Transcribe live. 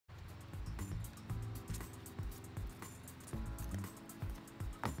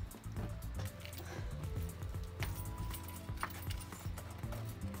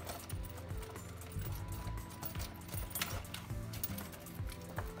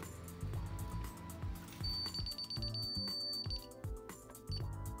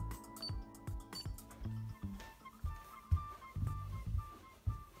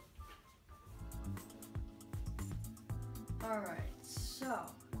Alright, so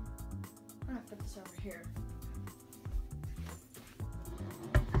I'm gonna put this over here.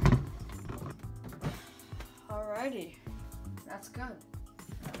 Alrighty, that's good.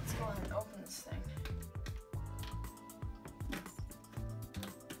 Now let's go ahead and open this thing.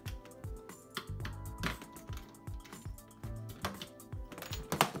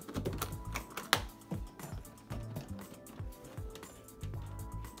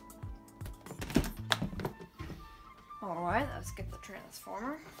 Alright, let's get the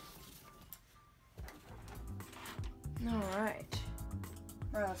transformer. Alright.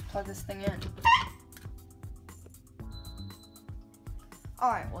 Alright, let's plug this thing in.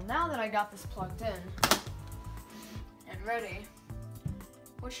 Alright, well now that I got this plugged in and ready,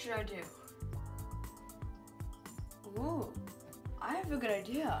 what should I do? Ooh, I have a good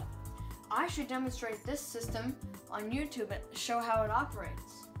idea. I should demonstrate this system on YouTube and show how it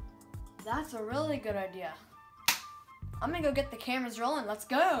operates. That's a really good idea. I'm gonna go get the cameras rolling. Let's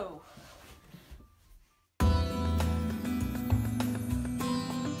go!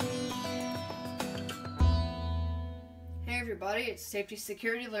 Hey everybody, it's Safety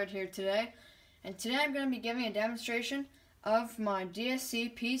Security Alert here today. And today I'm going to be giving a demonstration of my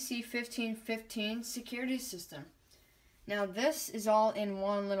DSC PC1515 security system. Now this is all in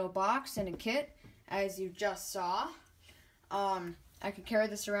one little box in a kit, as you just saw. I can carry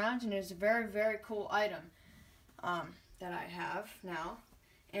this around and it's a very, very cool item. That I have now,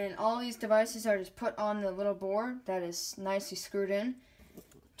 and all these devices are just put on the little board that is nicely screwed in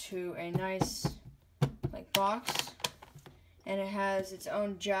to a nice box, and it has its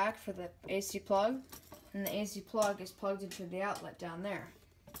own jack for the AC plug, and the AC plug is plugged into the outlet down there.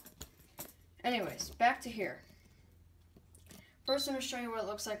 Anyways, back to here. First I'm going to show you what it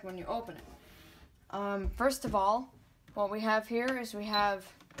looks like when you open it. First of all, what we have here is we have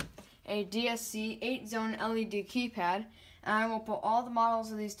a DSC 8-zone LED keypad, and I will put all the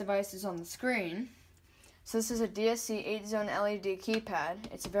models of these devices on the screen. So this is a DSC 8-zone LED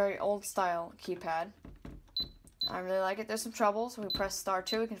keypad. It's a very old style keypad. I really like it. There's some trouble, so we press star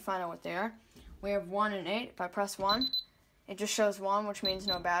 2, we can find out what they are. We have 1 and 8. If I press 1, it just shows 1, which means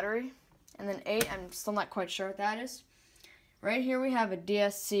no battery. And then 8, I'm still not quite sure what that is. Right here we have a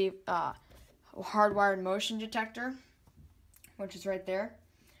DSC hardwired motion detector, which is right there.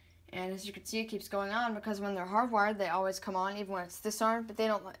 And as you can see, it keeps going on because when they're hardwired, they always come on even when it's disarmed, but they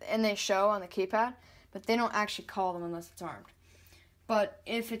don't, and they show on the keypad, but they don't actually call them unless it's armed. But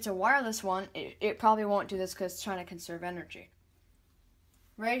if it's a wireless one, it probably won't do this because it's trying to conserve energy.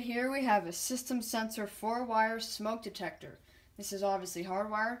 Right here we have a system sensor 4-wire smoke detector. This is obviously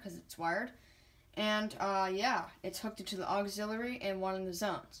hardwired because it's wired. And yeah, it's hooked into the auxiliary in one of the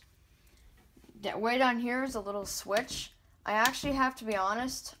zones. Way down here is a little switch. I actually have to be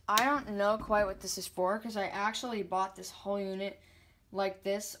honest, I don't know quite what this is for because I actually bought this whole unit like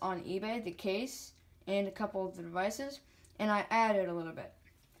this on eBay, the case and a couple of the devices, and I added a little bit.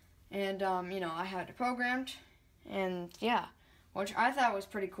 And, you know, I had it programmed, and yeah, which I thought was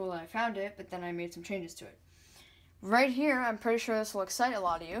pretty cool that I found it, but then I made some changes to it. Right here, I'm pretty sure this will excite a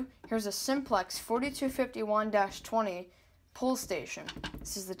lot of you. Here's a Simplex 4251-20 pull station.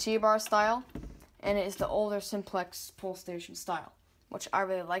 This is the T-bar style. And it is the older Simplex pull station style, which I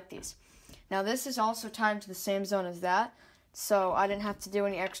really like these. Now this is also tied to the same zone as that, so I didn't have to do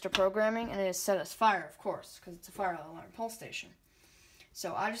any extra programming, and it is set as fire, of course, because it's a fire alarm pull station.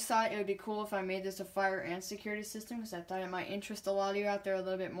 So I just thought it would be cool if I made this a fire and security system, because I thought it might interest a lot of you out there a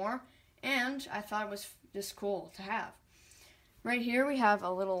little bit more, and I thought it was just cool to have. Right here we have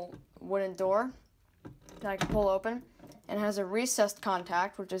a little wooden door that I can pull open, and it has a recessed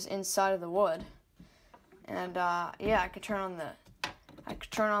contact, which is inside of the wood. And yeah, I could turn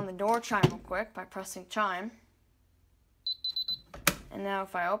on the door chime real quick by pressing chime. And now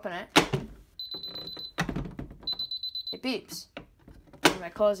if I open it, it beeps. And if I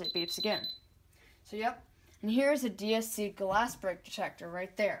close it, it beeps again. So yep. And here's a DSC glass break detector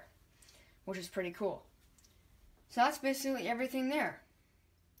right there, which is pretty cool. So that's basically everything there.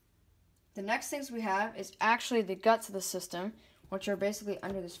 The next things we have is actually the guts of the system, which are basically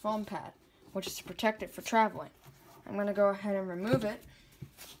under this foam pad, which is to protect it for traveling. I'm going to go ahead and remove it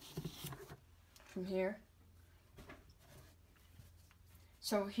from here.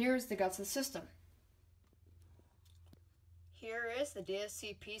 So here's the guts of the system. Here is the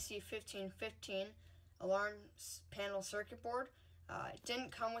DSC PC1515 alarm panel circuit board. It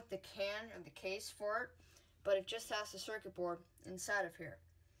didn't come with the can or the case for it, but it just has the circuit board inside of here.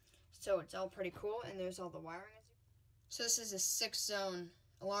 So it's all pretty cool, and there's all the wiring. So this is a 6-zone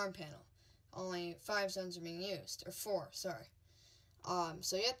alarm panel. Only 5 zones are being used, or 4, sorry.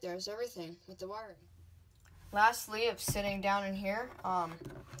 So yep, there's everything with the wiring. lastly, of sitting down in here,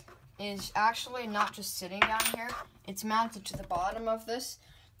 is actually not just sitting down here. It's mounted to the bottom of this.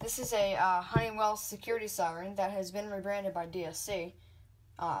 This is a Honeywell security siren that has been rebranded by DSC.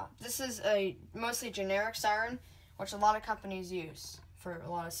 This is a mostly generic siren, which a lot of companies use for a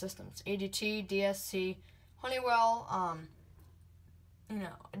lot of systems. ADT, DSC, Honeywell,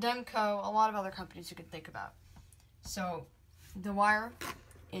 Demco, a lot of other companies you could think about. So the wire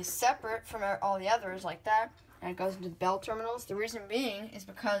is separate from all the others like that, and it goes into the bell terminals. The reason being is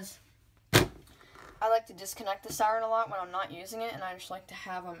because I like to disconnect the siren a lot when I'm not using it, and I just like to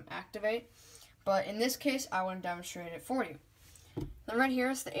have them activate. But in this case, I want to demonstrate it for you. Then right here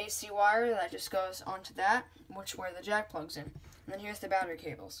is the AC wire that just goes onto that, which where the jack plugs in. And then here's the battery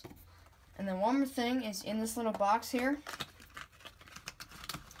cables. And then one more thing is in this little box here,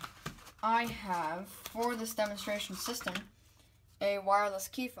 I have, for this demonstration system, a wireless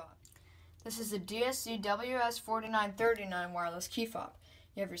key fob. This is a DSC WS4939 wireless key fob.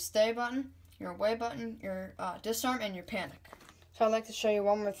 You have your stay button, your away button, your disarm, and your panic. So I'd like to show you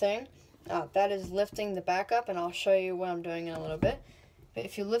one more thing. That is lifting the back up, and I'll show you what I'm doing in a little bit. But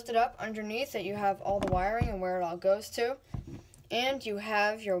if you lift it up underneath it, you have all the wiring and where it all goes to. And you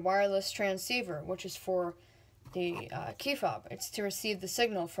have your wireless transceiver, which is for the key fob. It's to receive the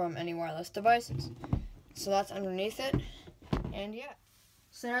signal from any wireless devices. So that's underneath it, and yeah.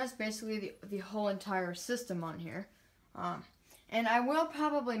 So that's basically the whole entire system on here. And I will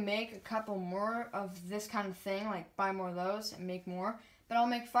probably make a couple more of this kind of thing, like buy more of those and make more. But I'll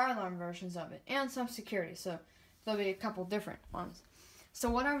make fire alarm versions of it, and some security, so there'll be a couple different ones. So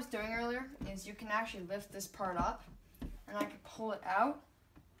what I was doing earlier is you can actually lift this part up, and I can pull it out,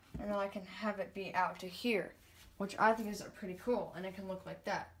 and then I can have it be out to here, which I think is pretty cool, and it can look like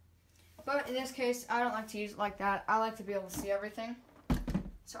that. But in this case, I don't like to use it like that. I like to be able to see everything,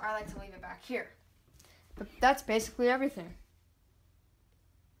 so I like to leave it back here. But that's basically everything.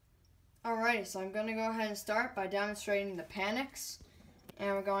 Alrighty, so I'm going to go ahead and start by demonstrating the panics.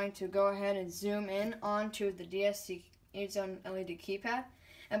 And we're going to go ahead and zoom in onto the DSC 8-zone LED keypad.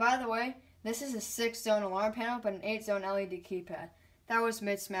 And by the way, this is a 6-zone alarm panel, but an 8-zone LED keypad. That was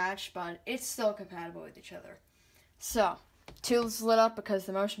mismatched, but it's still compatible with each other. So, 2 is lit up because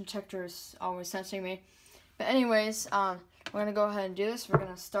the motion detector is always sensing me. But anyways, we're going to go ahead and do this. We're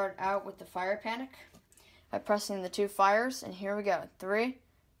going to start out with the fire panic by pressing the 2 fires. And here we go. 3,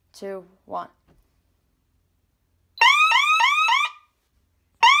 2, 1.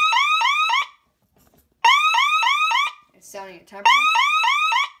 Sounding at tempo.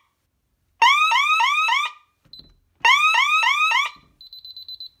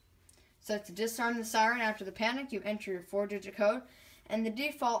 So to disarm the siren after the panic, you enter your 4-digit code, and the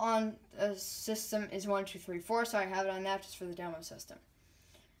default on the system is 1234, so I have it on that just for the demo system.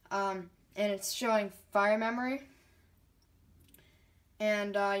 And it's showing fire memory.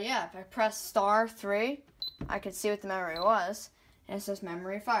 And yeah, if I press *3, I can see what the memory was, and it says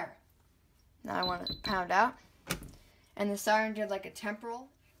memory fire. Now I want to pound out. And the siren did like a temporal,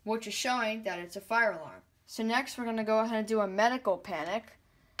 which is showing that it's a fire alarm. So next we're going to go ahead and do a medical panic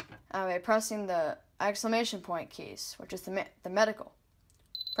by pressing the exclamation point keys, which is the medical.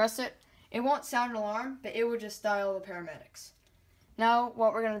 Press it. It won't sound an alarm, but it will just dial the paramedics. Now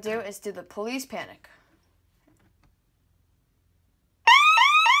what we're going to do is do the police panic.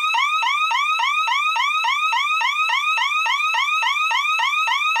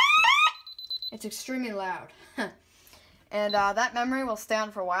 It's extremely loud. And that memory will stay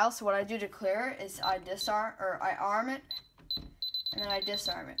on for a while, so what I do to clear it is I arm it, and then I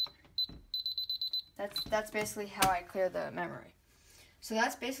disarm it. That's basically how I clear the memory. So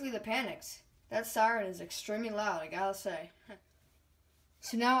that's basically the panics. That siren is extremely loud, I gotta say.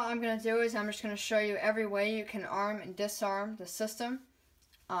 So now what I'm going to do is I'm just going to show you every way you can arm and disarm the system.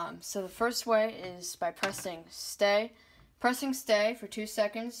 So the first way is by pressing stay. Pressing stay for 2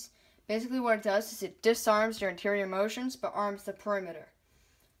 seconds. Basically what it does is it disarms your interior motions but arms the perimeter.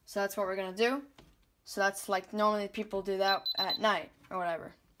 So that's what we're going to do. So that's like normally people do that at night or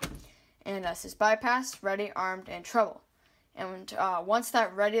whatever. And this is bypass, ready, armed, and trouble. And once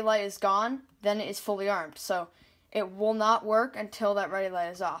that ready light is gone, then it is fully armed. So it will not work until that ready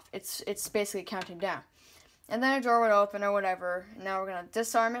light is off. It's basically counting down. And then a door would open or whatever. Now we're going to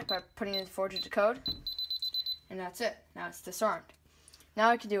disarm it by putting in the 4-digit code. And that's it. Now it's disarmed.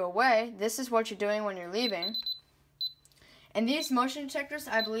 Now we can do away. This is what you're doing when you're leaving. And these motion detectors,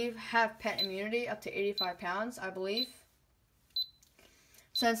 I believe, have pet immunity up to 85 pounds, I believe.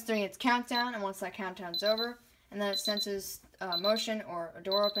 So it's doing its countdown, and once that countdown's over, and then it senses motion or a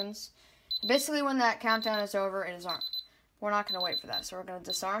door opens. And basically, when that countdown is over, it is armed. We're not going to wait for that, so we're going to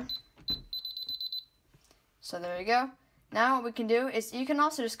disarm. So there you go. Now what we can do is you can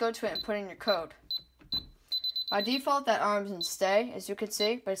also just go to it and put in your code. By default, that arms and stay, as you can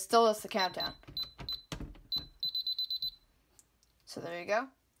see, but it still does the countdown. So there you go.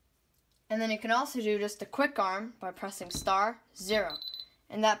 And then you can also do just a quick arm by pressing *0,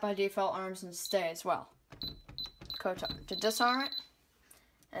 and that by default arms and stay as well. Go to disarm it,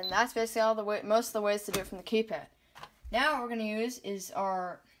 and that's basically most of the ways to do it from the keypad. Now what we're going to use is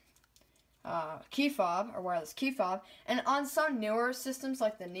our key fob, or wireless key fob, and on some newer systems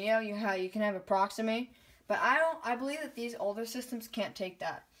like the Neo, you can have a proximity, but I believe that these older systems can't take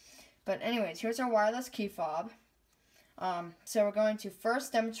that. But anyways, here's our wireless key fob. So we're going to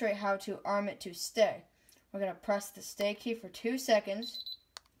first demonstrate how to arm it to stay. We're going to press the stay key for 2 seconds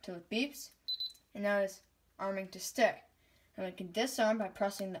until it beeps, and now it's arming to stay. And we can disarm by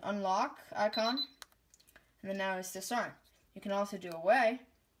pressing the unlock icon, and then now it's disarmed. You can also do away,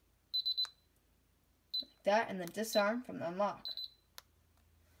 like that, and then disarm from the unlock.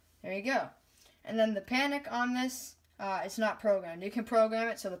 There you go. And then the panic on this, it's not programmed. You can program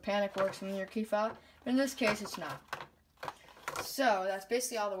it so the panic works in your key fob, but in this case it's not. So that's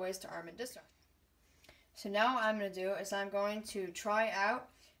basically all the ways to arm and disarm. So now what I'm going to do is I'm going to try out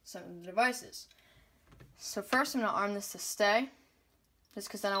some of the devices. So first I'm going to arm this to stay, just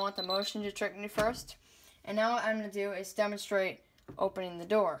because then I want the motion to trick me first. And now what I'm going to do is demonstrate opening the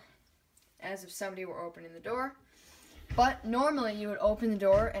door, as if somebody were opening the door. But normally you would open the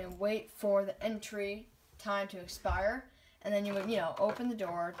door and wait for the entry time to expire, and then you would, open the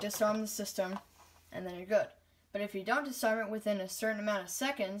door, disarm the system, and then you're good. But if you don't disarm it within a certain amount of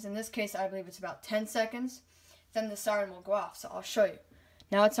seconds, in this case I believe it's about 10 seconds, then the siren will go off. So I'll show you.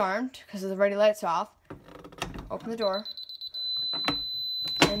 Now it's armed because the ready light's off. Open the door.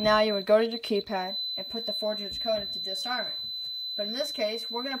 And now you would go to your keypad and put the 4-digit code in to disarm it. But in this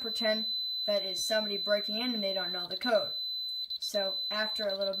case, we're going to pretend that it's somebody breaking in and they don't know the code. So after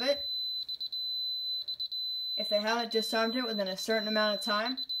a little bit, if they haven't disarmed it within a certain amount of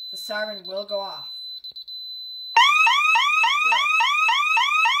time, the siren will go off.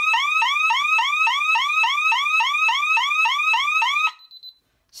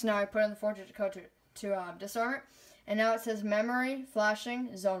 So now I put in the 4-digit code to disarm it. And now it says memory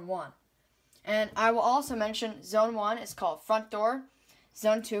flashing zone 1. And I will also mention zone 1 is called front door.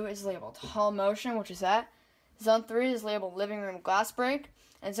 Zone 2 is labeled hall motion, which is that. Zone 3 is labeled living room glass break.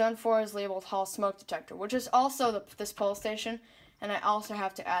 And zone 4 is labeled hall smoke detector, which is also this police station. And I also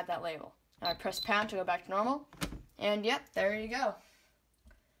have to add that label. Now I press pound to go back to normal. And yep, there you go.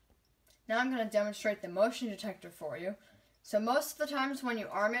 Now I'm going to demonstrate the motion detector for you. So most of the times when you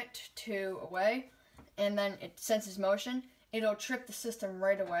arm it to away and then it senses motion, it'll trip the system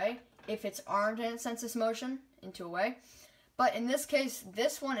right away if it's armed and it senses motion into away. But in this case,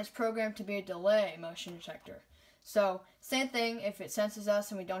 this one is programmed to be a delay motion detector. So same thing, if it senses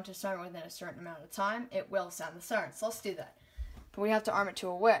us and we don't disarm it within a certain amount of time, it will sound the siren. So let's do that. But we have to arm it to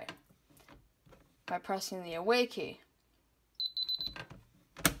away by pressing the away key.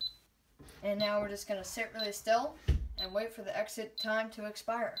 And now we're just going to sit really still and wait for the exit time to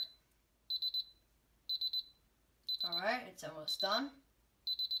expire. Alright, it's almost done.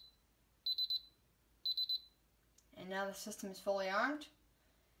 And now the system is fully armed.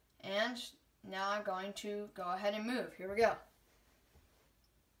 And now I'm going to go ahead and move. Here we go.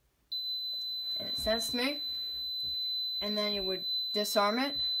 And it sensed me. And then you would disarm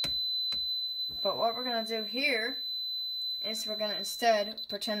it. But what we're going to do here is we're going to instead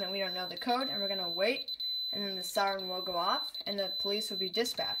pretend that we don't know the code, and we're going to wait. And then the siren will go off, and the police will be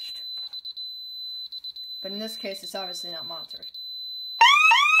dispatched. But in this case, it's obviously not monitored.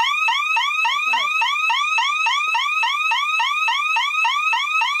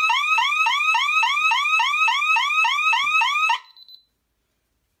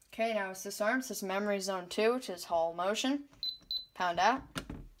 Okay, now it's disarmed. It says memory zone 2, which is hall motion. Pound out.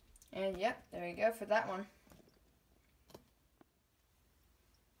 And yep, there you go for that one.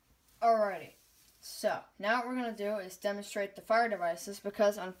 Alrighty. So, now what we're going to do is demonstrate the fire devices,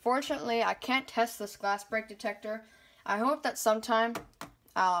 because unfortunately I can't test this glass break detector. I hope that sometime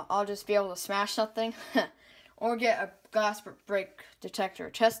I'll just be able to smash something or get a glass break detector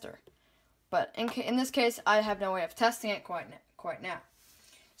tester. But in this case, I have no way of testing it quite now.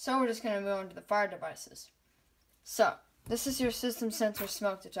 So we're just going to move on to the fire devices. So, this is your system sensor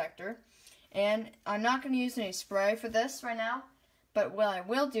smoke detector, and I'm not going to use any spray for this right now. But what I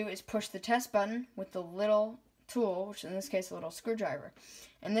will do is push the test button with the little tool, which in this case is a little screwdriver.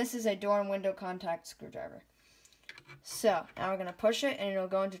 And this is a door and window contact screwdriver. So, now we're going to push it and it'll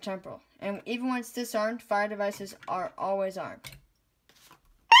go into temporal. And even when it's disarmed, fire devices are always armed.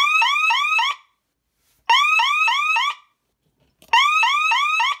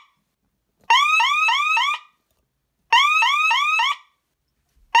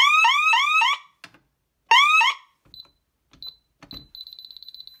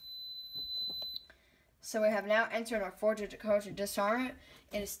 So we have now entered our 4-digit code to disarm it.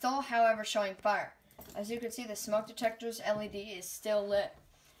 It is still, however, showing fire. As you can see, the smoke detector's LED is still lit.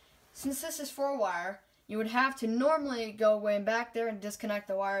 Since this is 4-wire, you would have to normally go way back there and disconnect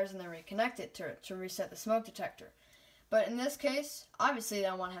the wires and then reconnect it to reset the smoke detector. But in this case, obviously they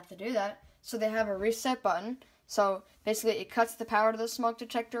don't want to have to do that, so they have a reset button. So basically it cuts the power to the smoke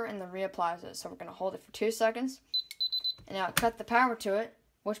detector and then reapplies it. So we're going to hold it for 2 seconds. And now it cut the power to it,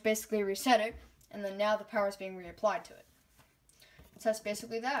 which basically reset it, and then now the power is being reapplied to it. So that's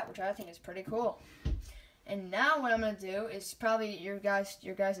basically that, which I think is pretty cool. And now what I'm going to do is probably your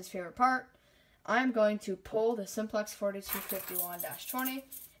guys' favorite part. I'm going to pull the Simplex 4251-20,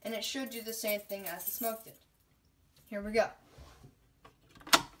 and it should do the same thing as the smoke did. Here we go.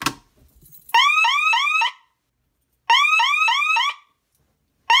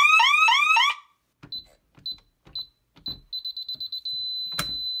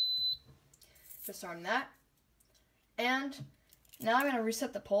 Disarm that. And now I'm going to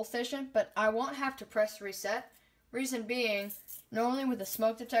reset the pull station, but I won't have to press reset. Reason being, normally with a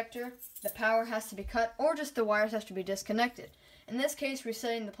smoke detector, the power has to be cut or just the wires have to be disconnected. In this case,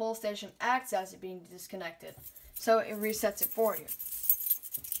 resetting the pull station acts as it being disconnected, so it resets it for you.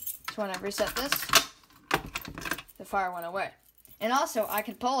 So when I reset this, the fire went away. And also, I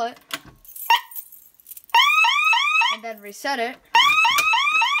can pull it and then reset it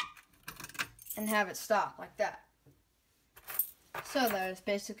and have it stop like that. So that is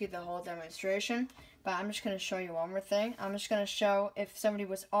basically the whole demonstration, but I'm just going to show you one more thing. I'm just going to show if somebody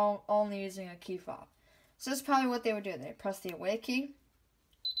was only using a key fob. So this is probably what they would do. They'd press the away key,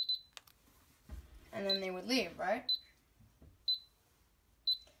 and then they would leave, right?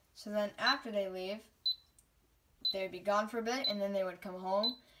 So then after they leave, they would be gone for a bit, and then they would come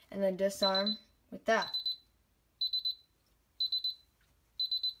home and then disarm with that.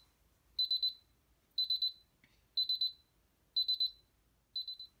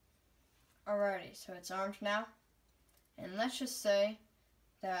 Alrighty, so it's armed now, and let's just say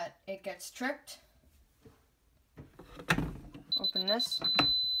that it gets tricked. Open this,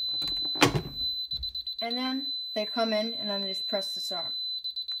 and then they come in, and then they just press disarm,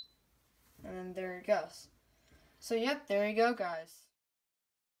 and then there it goes. So yep, there you go, guys.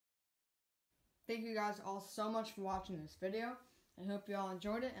 Thank you guys all so much for watching this video. I hope you all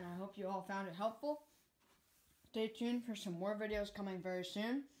enjoyed it, and I hope you all found it helpful. Stay tuned for some more videos coming very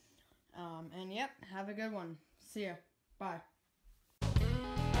soon. And yep, have a good one. See ya. Bye.